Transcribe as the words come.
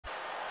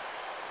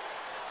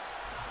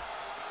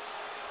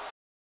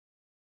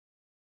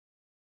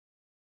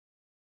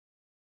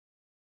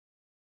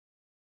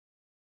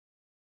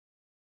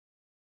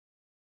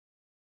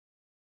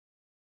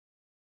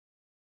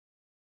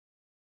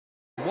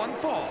one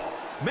fall,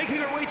 making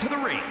her way to the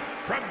ring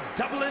from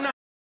Dublin, Lynch!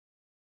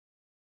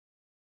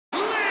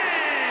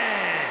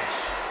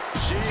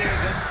 She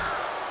is it.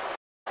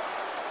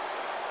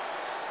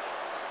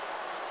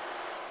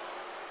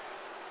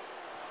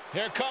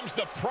 Here comes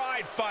the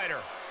Pride Fighter.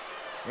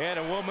 And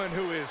a woman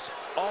who is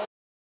all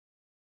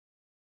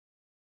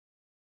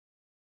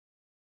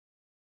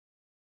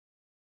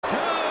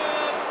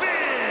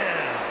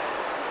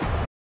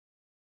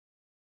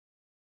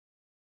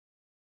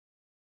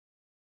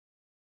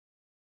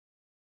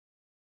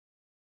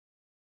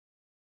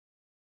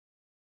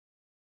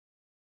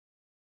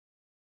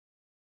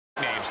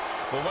names,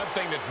 but one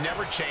thing that's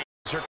never changed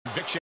is her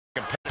conviction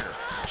as a competitor.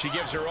 She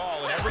gives her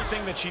all in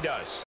everything that she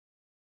does.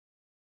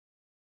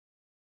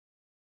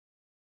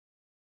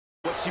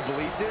 What she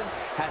believes in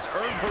has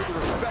earned her the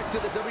respect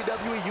of the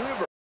WWE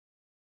Universe.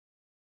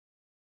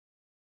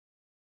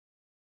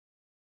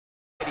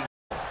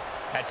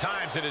 At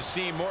times, it has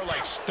seemed more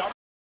like stubborn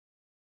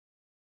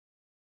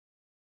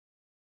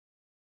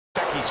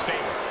Becky's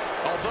favor.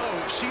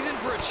 Although she's in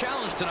for a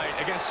challenge tonight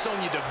against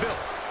Sonya Deville,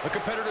 a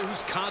competitor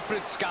whose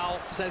confident scowl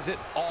says it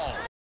all.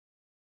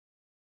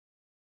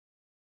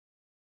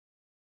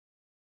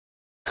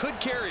 Could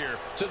carry her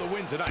to the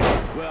win tonight.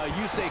 Well,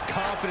 you say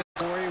confident,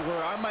 Corey,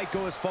 where I might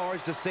go as far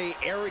as to say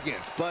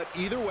arrogance. But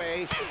either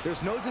way,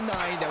 there's no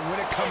denying that when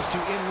it comes to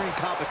in-ring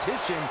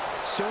competition,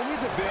 Sonya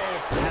Deville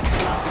has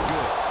got the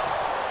goods.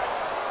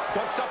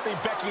 What's something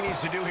Becky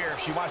needs to do here if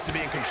she wants to be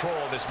in control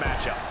of this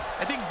matchup?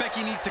 I think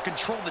Becky needs to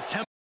control the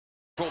tempo,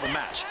 control the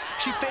match.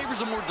 She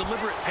favors a more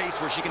deliberate pace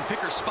where she can pick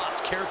her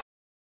spots carefully.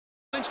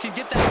 Lynch can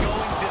get that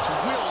going. This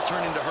will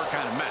turn into her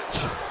kind of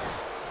match.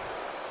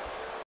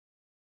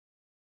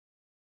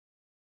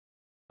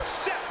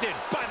 Accepted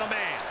by the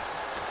man.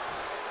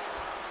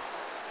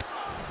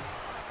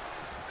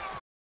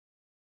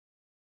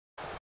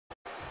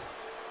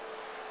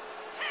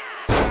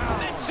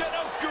 The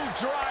Jinoku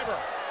driver.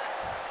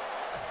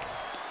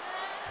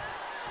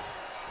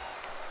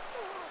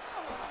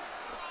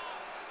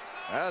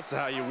 That's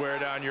how you wear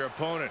down your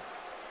opponent.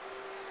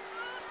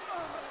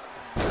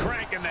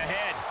 Crank in the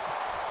head.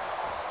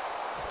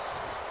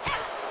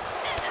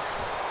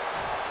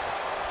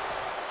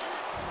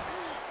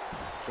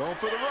 Going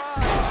for the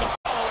ride.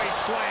 Always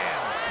slam.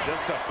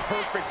 Just a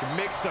perfect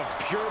mix of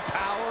pure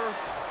power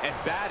and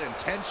bad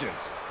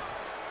intentions.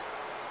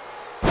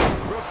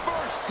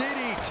 Reverse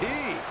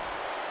DDT.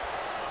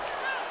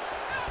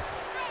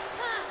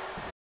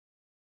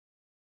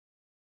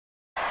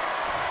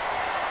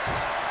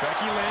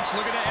 Becky Lynch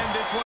looking to end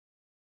this one.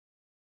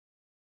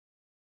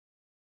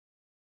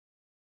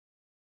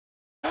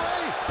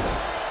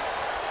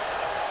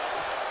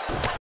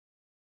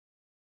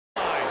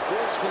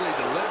 Forcefully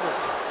delivered.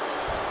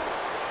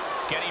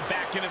 Getting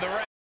back into the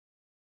ring.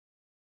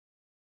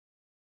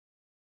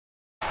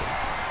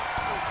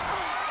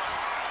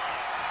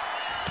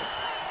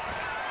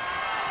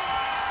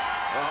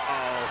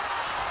 Uh-oh.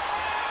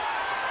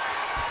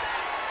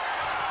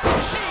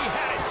 She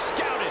had it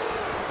scouted.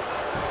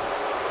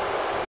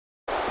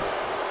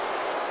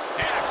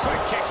 And a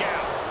quick kick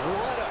out.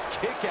 What a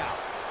kick out.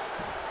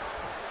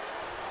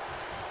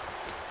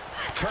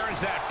 Turns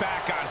that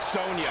back on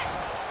Sonya.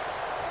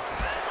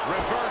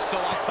 Reversal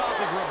on top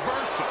of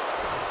reversal.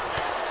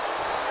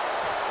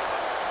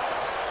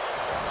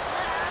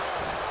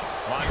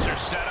 Monster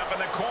set up in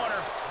the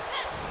corner.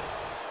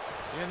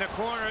 In the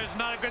corner is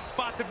not a good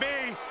spot to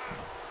be.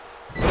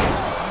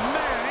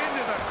 Man,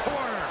 into the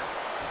corner.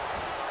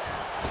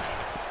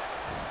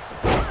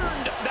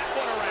 Turned that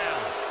one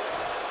around.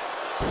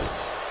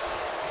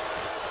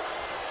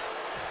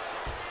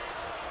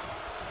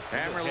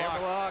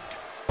 Hammerlock.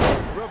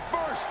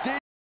 Reverse DDT.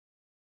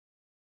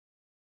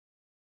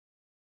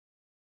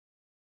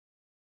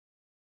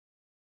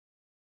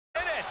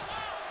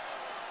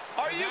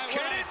 Are you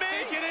kidding me? I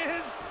think it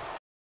is.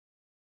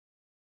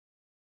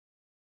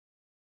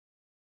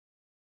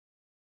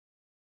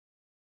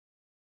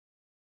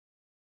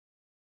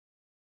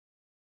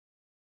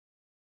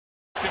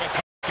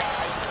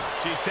 Guys,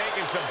 she's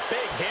taking some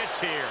big hits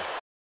here.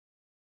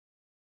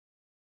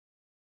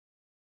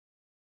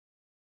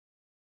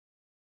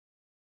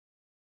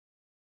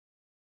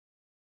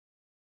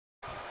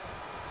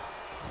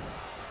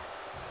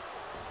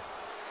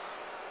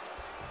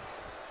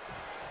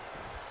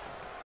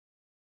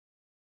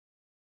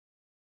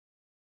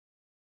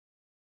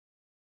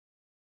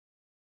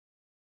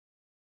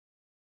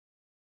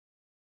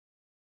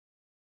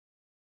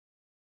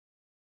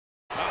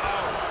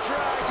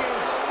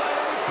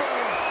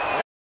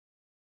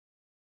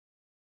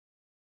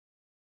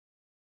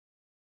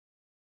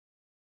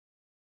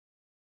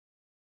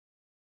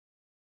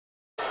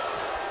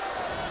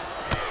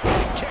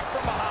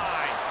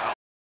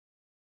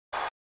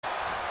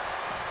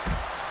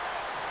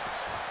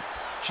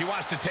 She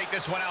wants to take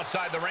this one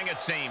outside the ring, it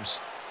seems.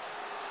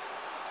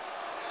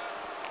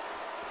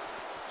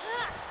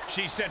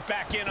 She's sent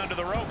back in under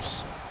the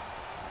ropes.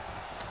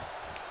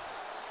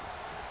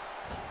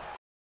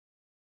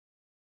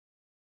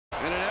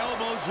 And an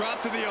elbow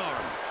drop to the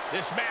arm.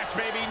 This match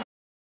may be...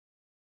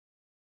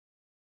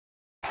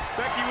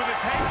 Becky with a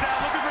takedown,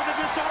 looking for the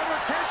disorder.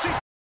 Can she?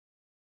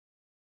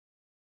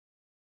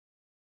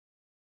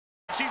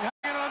 She's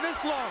hanging on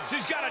this long.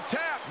 She's got a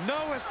tap.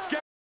 No escape.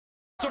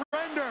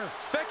 Surrender.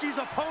 Becky's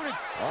opponent.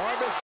 On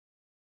this.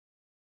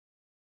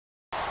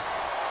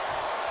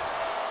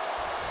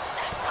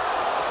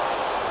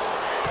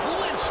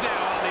 Lynch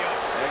now on the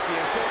up. Becky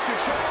in full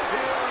control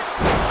here.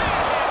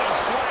 And a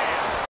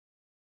slam.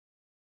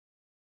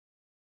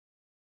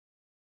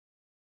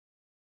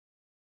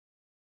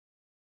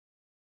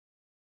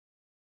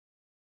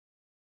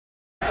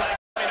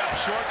 Coming up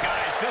short,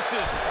 guys. This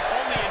is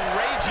only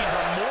enraging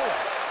her more.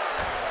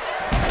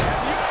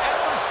 Have you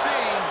ever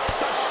seen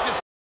such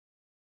just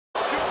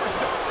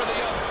superstar for the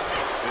other?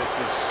 This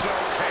is so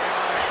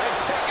chaotic.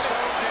 They've taken So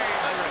it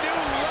dangerous. a new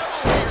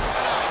level here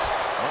tonight.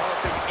 I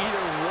don't think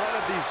either one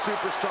of these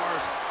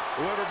superstars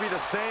will ever be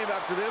the same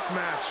after this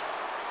match.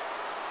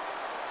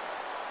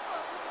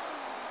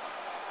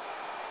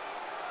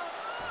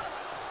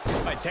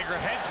 Might take her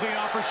head clean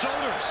off her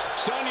shoulders.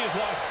 Sonya's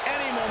lost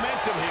any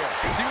momentum here.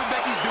 See what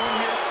Becky's doing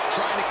here?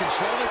 Trying to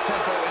control the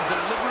tempo and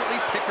deliberately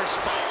pick her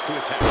spots to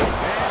attack.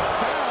 And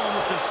down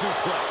with the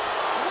suplex.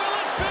 Will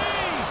it be?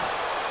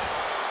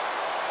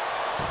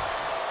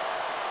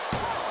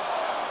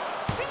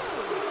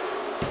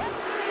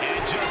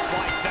 And just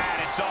like that,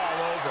 it's all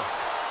over.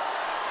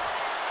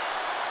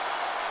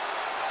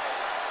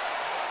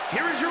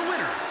 Here is your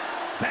winner,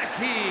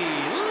 Becky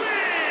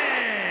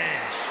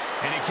Lynch.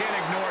 And you can't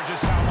ignore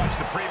just how much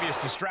the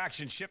previous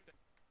distraction shifted.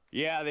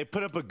 Yeah, they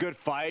put up a good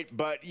fight,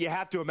 but you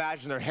have to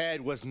imagine their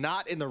head was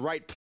not in the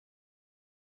right